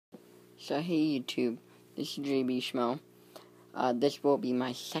So hey YouTube, this is JB Schmo. This will be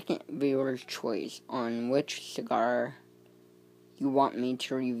my second viewer's choice on which cigar you want me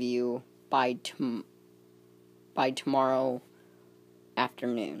to review by tomorrow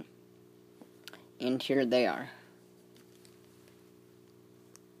afternoon. And here they are.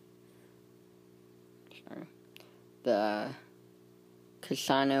 The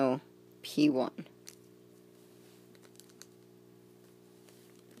Casano P1.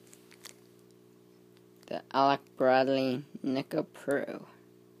 The Alec Bradley Nica Pro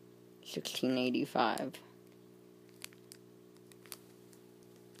 1685.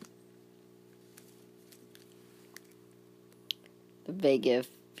 The Vega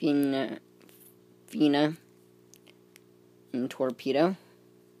Fina and Torpedo.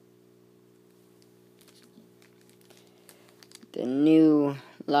 The new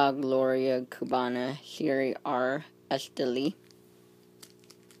La Gloria Cubana Serie R Esteli.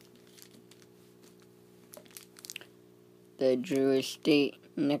 The Drew Estate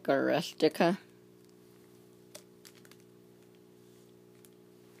Nica Rustica.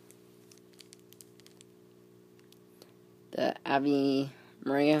 The Ave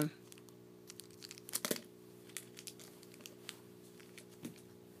Maria.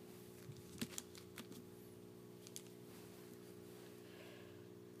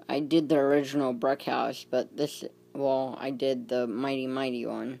 I did the original Bruckhaus, but I did the Mighty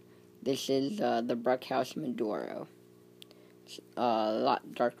one. This is the Bruckhaus Maduro. It's a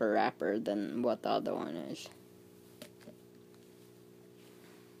lot darker wrapper than what the other one is.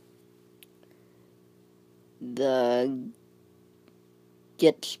 The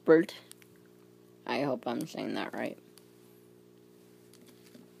Gitspert. I hope I'm saying that right.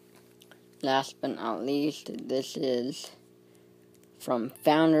 Last but not least, this is from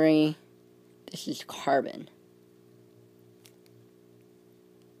Foundry. This is Carbon.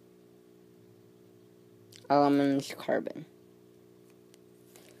 Elements Carbon.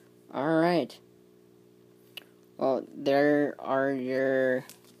 Alright. Well, there are your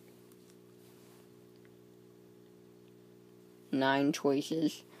 9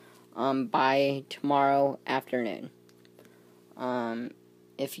 choices by tomorrow afternoon.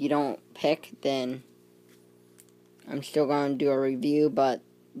 If you don't pick, then I'm still going to do a review, but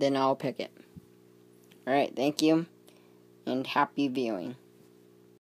then I'll pick it. Alright, thank you, and happy viewing.